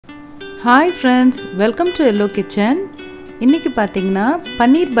Hi friends, welcome to Yellow Kitchen. இன்னைக்கு பாத்தீங்கன்னா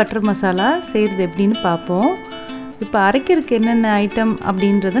பன்னீர் butter masala செய்யறது எப்படின்னு பாப்போம். இப்போ அரைக்கிறதுக்கு என்னென்ன ஐட்டம்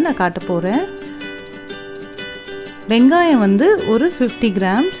அப்படின்றத நான் காட்ட போறேன். வெங்காயம் வந்து ஒரு 50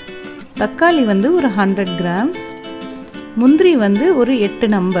 grams, தக்காளி வந்து ஒரு 100 grams, முந்திரி வந்து ஒரு 8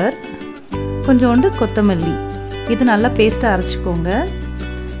 நம்பர், கொஞ்சோண்டு கொத்தமல்லி. இது நல்லா பேஸ்டா அரைச்சுக்கோங்க.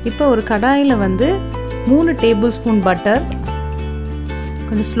 இப்போ ஒரு கடாயில வந்து 3 டேபிள்ஸ்பூன் பட்டர்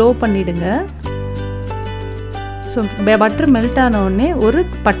கொஞ்சம் ஸ்லோ பண்ணிடுங்க. ஸோ பட்டர் மெல்ட் ஆன உடனே ஒரு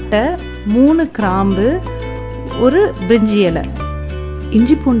பட்டை, 3 கிராம்பு, ஒரு பிரிஞ்சி இலை,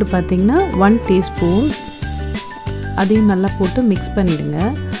 இஞ்சி பூண்டு பார்த்திங்கன்னா 1 டீஸ்பூன், அதையும் நல்லா போட்டு மிக்ஸ் பண்ணிவிடுங்க.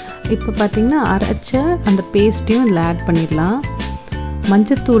 இப்போ பார்த்திங்கன்னா அரைச்ச அந்த பேஸ்ட்டையும் இதில் ஆட் பண்ணிடலாம்.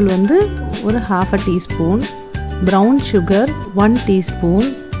 மஞ்சத்தூள் வந்து ஒரு 1/2 teaspoon, brown sugar 1 teaspoon,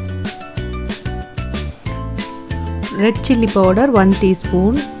 red chilli powder 1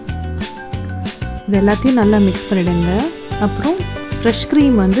 teaspoon. இது எல்லாத்தையும் நல்லா மிக்ஸ் பண்ணிடுங்க. அப்புறம் ஃப்ரெஷ்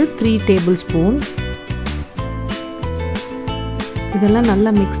க்ரீம் வந்து 3 டேபிள் ஸ்பூன். இதெல்லாம்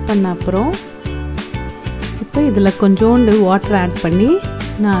நல்லா மிக்ஸ் பண்ண அப்புறம் இப்போ இதில் கொஞ்சோண்டு வாட்டர் ஆட் பண்ணி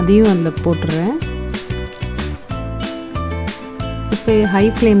நான் அதையும் அதில் போட்டுறேன். இப்போ ஹை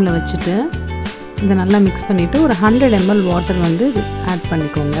ஃப்ளேமில் வச்சுட்டு இதை நல்லா மிக்ஸ் பண்ணிவிட்டு ஒரு 100 ml வாட்டர் வந்து ஆட்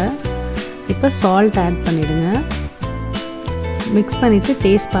பண்ணிக்கோங்க. இப்போ சால்ட் ஆட் பண்ணிவிடுங்க. மிக்ஸ் பண்ணிவிட்டு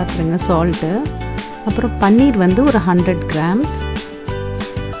டேஸ்ட் பார்த்துருங்க சால்ட்டு. அப்புறம் பன்னீர் வந்து ஒரு 100 grams,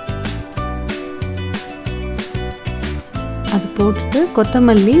 அது போட்டுட்டு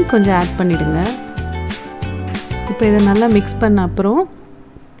கொத்தமல்லி கொஞ்சம் ஆட் பண்ணிவிடுங்க. இப்போ இதை நல்லா மிக்ஸ் பண்ண அப்புறம்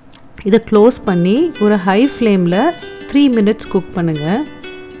இதை க்ளோஸ் பண்ணி ஒரு ஹை ஃப்ளேமில் 3 minutes குக் பண்ணுங்கள்.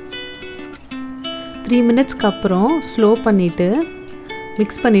 3 minutesக்கு அப்புறம் ஸ்லோ பண்ணிவிட்டு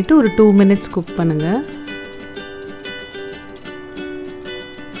மிக்ஸ் பண்ணிவிட்டு ஒரு 2 minutes குக் பண்ணுங்கள்.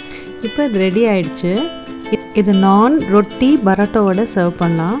 இப்போ இது ரெடி ஆயிடுச்சு. இது நான் ரொட்டி பரோட்டாவோட சர்வ்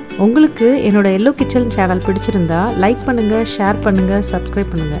பண்ணலாம். உங்களுக்கு என்னோட எல்லோ கிச்சன் சேனல் பிடிச்சிருந்தா லைக் பண்ணுங்கள், ஷேர் பண்ணுங்கள்,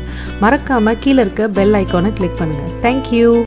 சப்ஸ்கிரைப் பண்ணுங்கள். மறக்காமல் கீழே இருக்க பெல் ஐக்கானை கிளிக் பண்ணுங்கள். தேங்க்யூ.